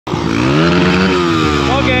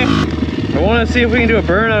want to see if we can do a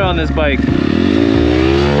burnout on this bike.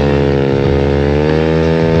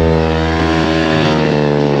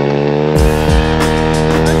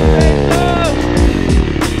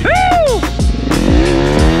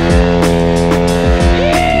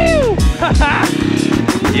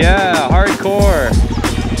 Yeah, hardcore.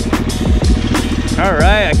 All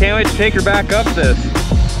right, I can't wait to take her back up this.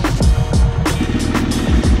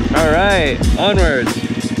 All right, onwards.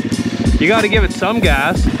 You got to give it some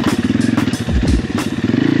gas.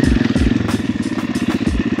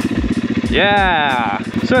 Yeah.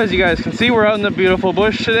 So as you guys can see, we're out in the beautiful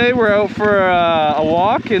bush today. We're out for a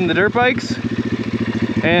walk in the dirt bikes.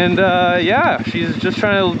 And yeah, she's just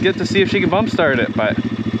trying to get to see if she can bump start it, but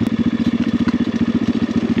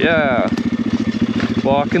yeah,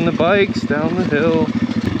 walking the bikes down the hill.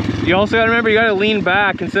 You also gotta remember, you gotta lean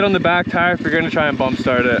back and sit on the back tire if you're gonna try and bump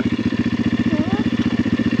start it.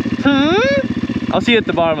 I'll see you at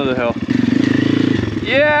the bottom of the hill.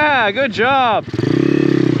 Yeah, good job.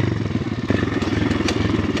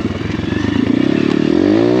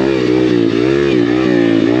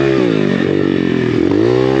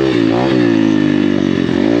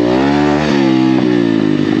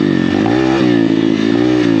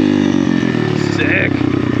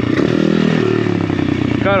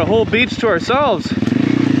 Got a whole beach to ourselves.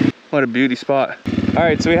 What a beauty spot. All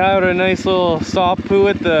right, so we had a nice little stop poo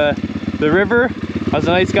at the river. I was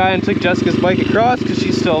a nice guy and took Jessica's bike across because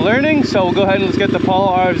she's still learning. So we'll go ahead and let's get the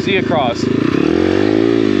Polo RFZ across.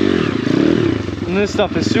 And this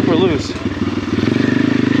stuff is super loose.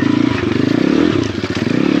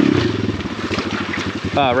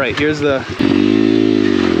 Ah, right, here's the...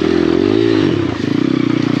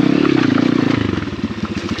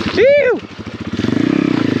 Ew!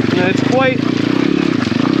 And it's quite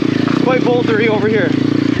bouldery over here.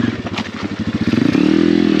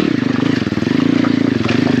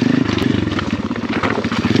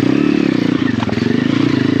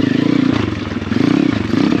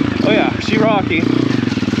 Oh yeah, she rocky.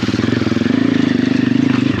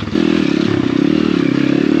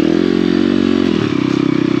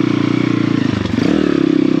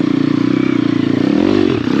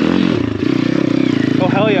 Oh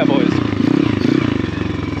hell yeah, boys.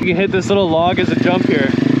 You can hit this little log as a jump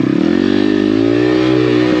here.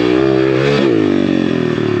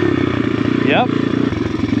 Yep.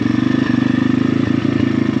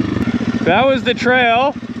 That was the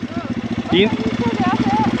trail.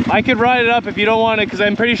 I could ride it up if you don't want it, because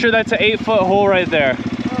I'm pretty sure that's an 8-foot hole right there.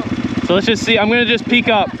 So let's just see. I'm gonna just peek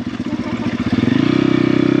up.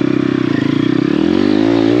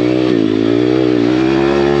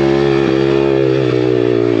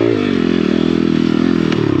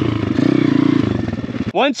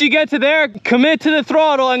 Once you get to there, commit to the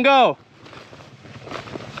throttle and go.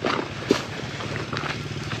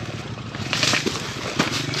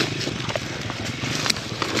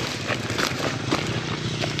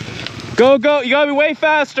 Go, go, you gotta be way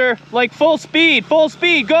faster. Like full speed, go,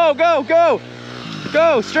 go, go.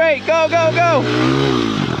 Go, straight, go, go, go.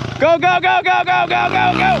 Go, go, go, go, go, go,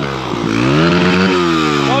 go, go.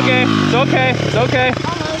 Okay, it's okay, it's okay.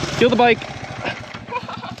 Feel the bike.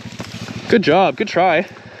 Good job, good try. I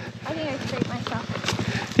think I scraped myself.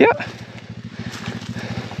 Yeah.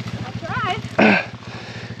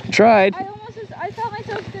 I Tried. I thought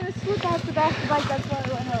myself was gonna slip off the back of the bike, that's why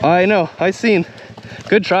I went home. I know, I seen.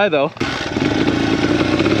 Good try though.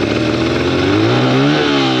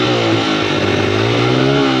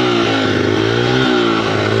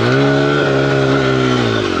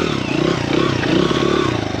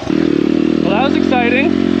 Well, that was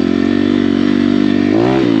exciting.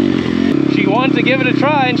 She wanted to give it a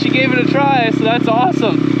try and she gave it a try, so that's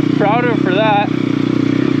awesome. Proud of her for that.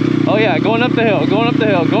 Oh yeah, going up the hill, going up the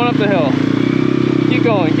hill, going up the hill. Keep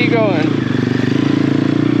going, keep going.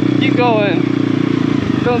 Keep going.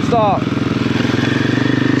 Don't stop.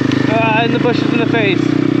 Ah, in the bushes in the face.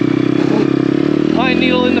 Pine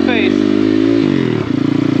needle in the face.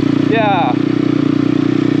 Yeah.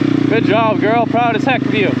 Good job, girl. Proud as heck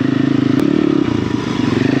of you.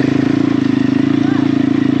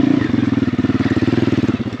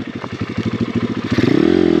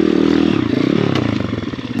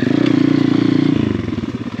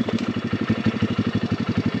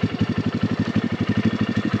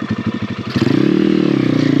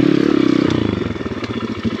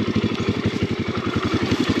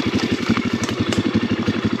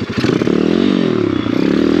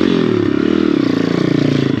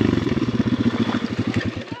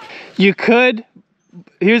 You could.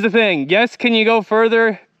 Here's the thing. Yes, can you go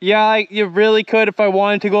further? Yeah, you really could if I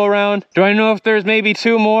wanted to go around. Do I know if there's maybe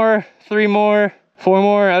 2 more, 3 more, 4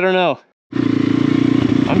 more? I don't know.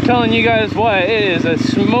 I'm telling you guys what, it is a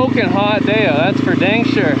smoking hot day out, that's for dang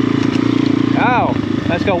sure. Ow, I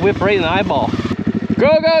just got whipped right in the eyeball.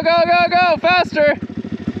 Go, go, go, go, go, faster!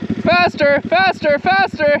 Faster, faster,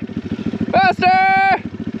 faster! Faster!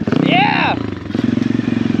 Yeah!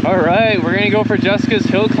 All right, we're gonna go for Jessica's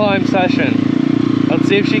hill climb session. Let's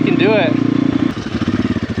see if she can do it.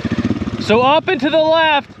 So up and to the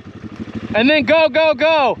left, and then go, go,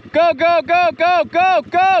 go. Go, go, go, go, go,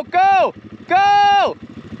 go, go, go!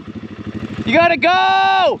 You gotta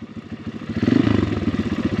go!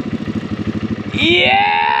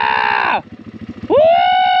 Yeah!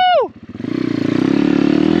 Woo!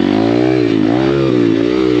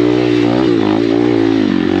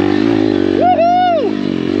 Woohoo!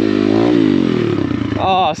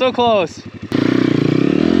 Oh, so close.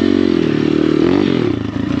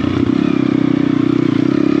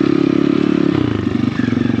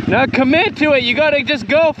 Now commit to it. You gotta just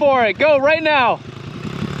go for it. Go right now.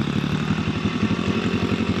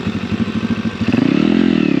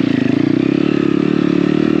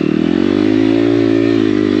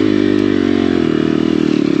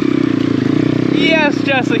 Yes,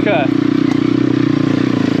 Jessica.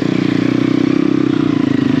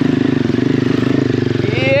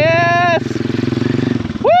 Yes.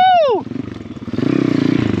 Woo!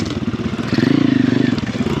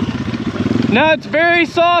 Now it's very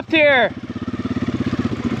soft here.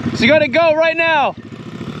 So you gotta go right now.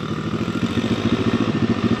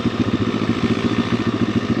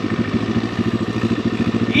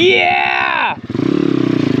 Yeah!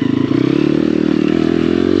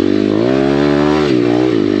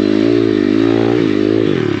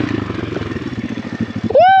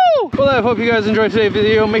 Well, I hope you guys enjoyed today's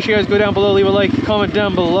video. Make sure you guys go down below, leave a like, comment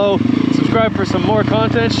down below, subscribe for some more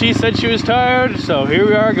content. She said she was tired, so here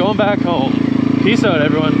we are going back home. Peace out,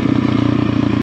 everyone.